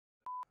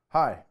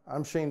Hi,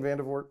 I'm Shane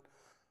Vandervoort,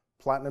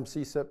 Platinum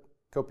CSIP,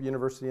 COPA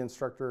University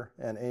instructor,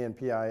 and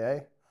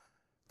ANPIA.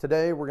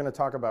 Today we're going to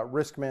talk about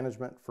risk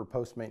management for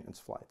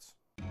post-maintenance flights.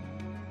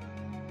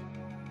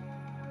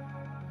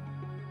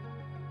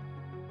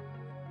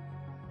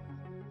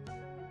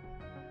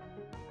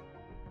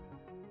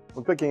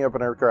 When picking up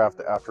an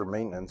aircraft after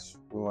maintenance,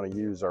 we want to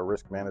use our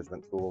risk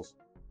management tools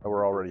that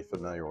we're already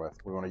familiar with.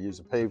 We want to use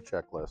a PAVE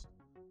checklist.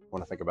 We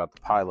want to think about the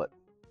pilot.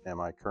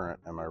 Am I current?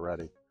 Am I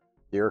ready?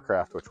 The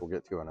aircraft, which we'll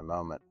get to in a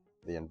moment,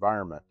 the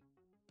environment,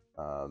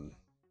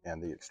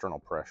 and the external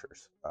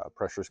pressures.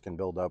 Pressures can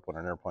build up when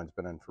an airplane's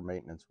been in for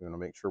maintenance. We want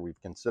to make sure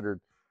we've considered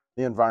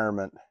the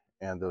environment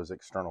and those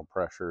external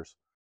pressures.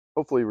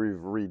 Hopefully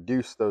we've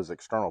reduced those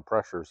external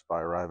pressures by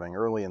arriving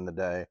early in the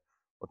day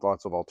with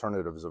lots of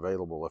alternatives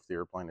available if the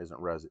airplane isn't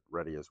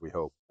ready as we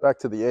hope. Back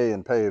to the A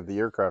and PAVE, the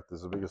aircraft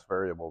is the biggest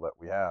variable that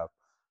we have.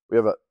 We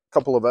have a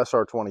couple of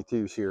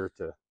SR-22s here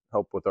to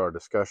help with our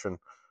discussion,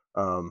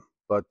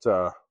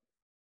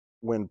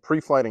 when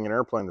pre-flighting an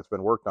airplane that's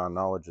been worked on,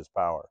 knowledge is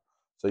power.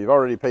 So you've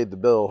already paid the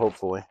bill,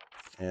 hopefully,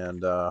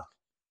 and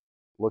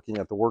looking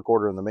at the work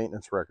order and the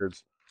maintenance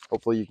records,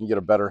 hopefully you can get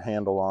a better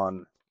handle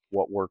on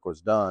what work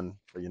was done,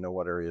 so you know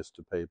what areas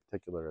to pay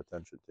particular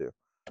attention to.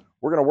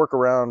 We're going to work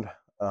around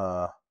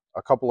a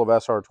couple of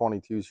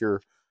SR-22s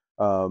here.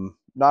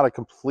 Not a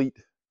complete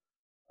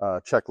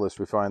checklist.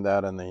 We find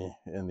that in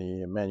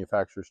the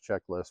manufacturer's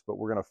checklist, but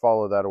we're going to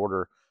follow that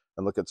order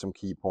and look at some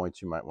key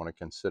points you might want to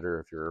consider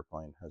if your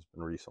airplane has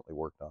been recently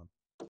worked on.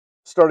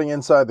 Starting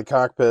inside the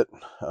cockpit,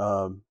 it's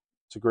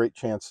a great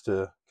chance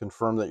to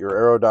confirm that your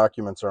aero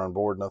documents are on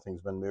board, nothing's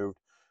been moved,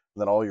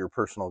 and that all your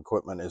personal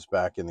equipment is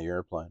back in the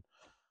airplane.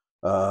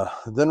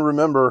 Then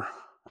remember,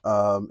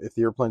 if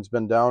the airplane's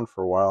been down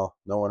for a while,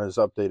 no one has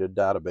updated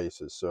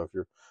databases. So if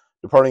you're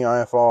departing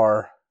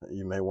IFR,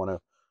 you may want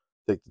to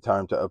take the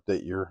time to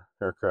update your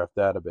aircraft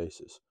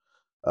databases.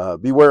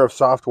 Beware of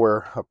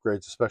software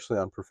upgrades, especially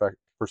on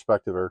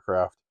prospective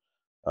aircraft.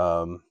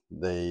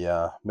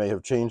 They may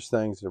have changed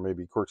things. There may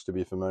be quirks to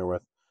be familiar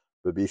with,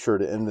 but be sure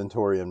to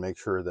inventory and make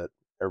sure that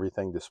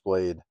everything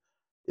displayed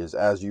is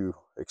as you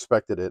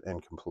expected it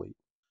and complete.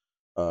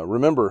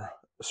 Remember,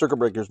 circuit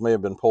breakers may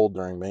have been pulled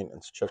during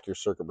maintenance. Check your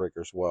circuit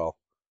breakers well,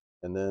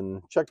 and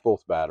then check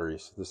both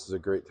batteries. This is a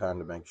great time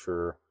to make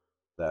sure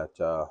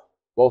that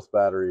both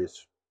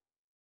batteries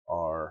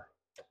are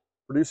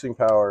producing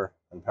power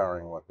and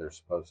powering what they're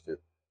supposed to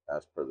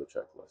as per the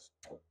checklist.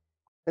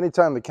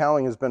 Anytime the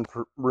cowling has been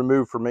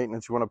removed for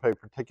maintenance, you want to pay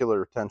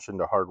particular attention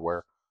to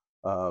hardware.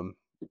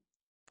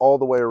 All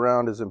the way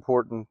around is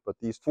important, but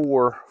these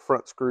 4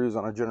 front screws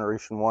on a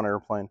Generation 1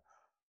 airplane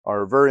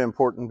are very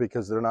important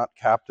because they're not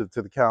captive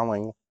to the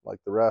cowling like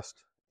the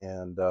rest,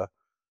 and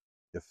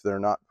if they're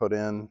not put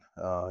in,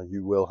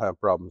 you will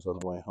have problems on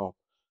the way home.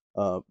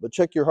 But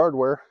check your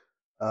hardware,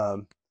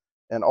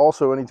 and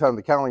also anytime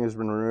the cowling has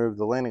been removed,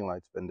 the landing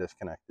light's been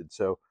disconnected.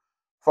 So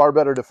far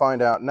better to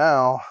find out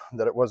now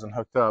that it wasn't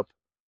hooked up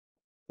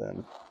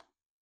than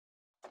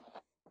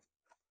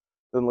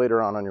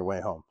later on your way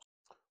home.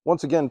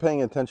 Once again,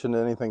 paying attention to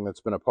anything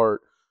that's been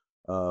apart,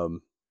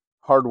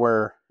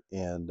 hardware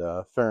and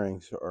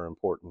fairings are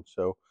important.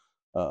 So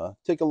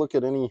take a look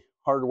at any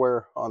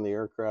hardware on the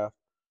aircraft.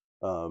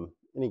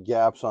 Any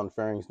gaps on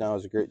fairings, now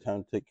is a great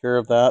time to take care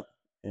of that.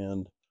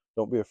 And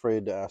don't be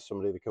afraid to ask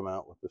somebody to come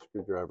out with a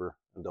screwdriver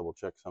and double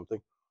check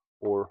something,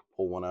 or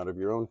pull one out of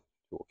your own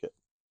toolkit.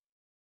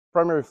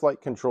 Primary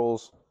flight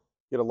controls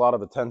get a lot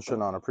of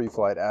attention on a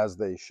pre-flight, as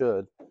they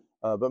should,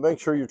 but make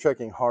sure you're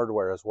checking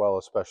hardware as well,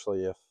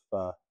 especially if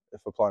a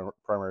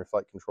primary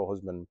flight control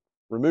has been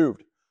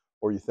removed,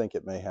 or you think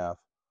it may have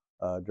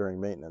during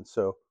maintenance.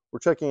 So we're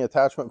checking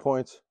attachment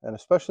points, and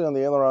especially on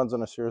the ailerons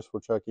on a Cirrus, we're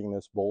checking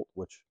this bolt,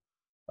 which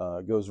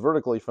goes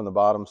vertically from the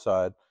bottom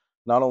side.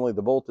 Not only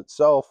the bolt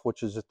itself,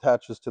 which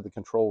attaches to the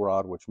control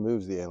rod, which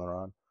moves the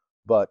aileron,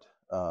 but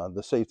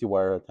the safety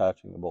wire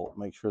attaching the bolt.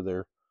 Make sure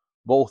they're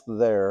both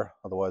there,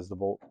 otherwise the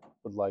bolt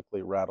would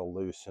likely rattle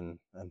loose and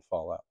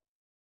fall out.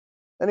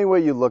 Any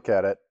way you look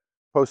at it,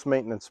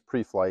 post-maintenance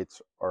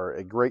pre-flights are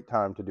a great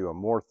time to do a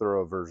more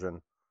thorough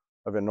version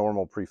of a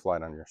normal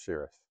pre-flight on your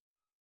Cirrus.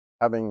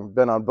 Having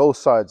been on both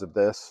sides of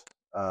this,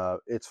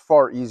 it's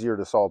far easier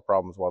to solve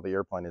problems while the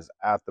airplane is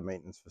at the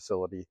maintenance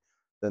facility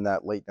than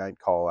that late night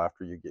call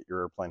after you get your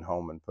airplane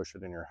home and push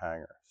it in your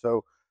hangar.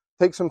 So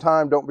take some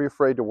time, don't be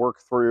afraid to work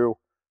through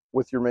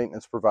with your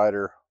maintenance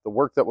provider the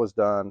work that was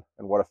done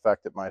and what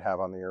effect it might have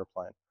on the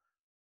airplane.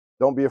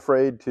 Don't be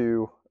afraid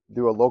to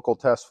do a local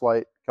test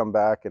flight, come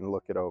back and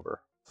look it over.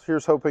 So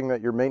here's hoping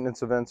that your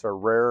maintenance events are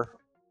rare,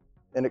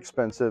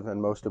 inexpensive,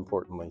 and most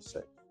importantly,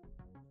 safe.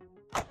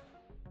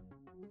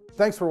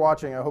 Thanks for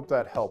watching. I hope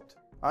that helped.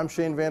 I'm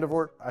Shane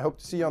Vandervoort. I hope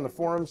to see you on the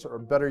forums, or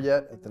better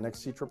yet, at the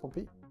next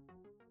CPPP.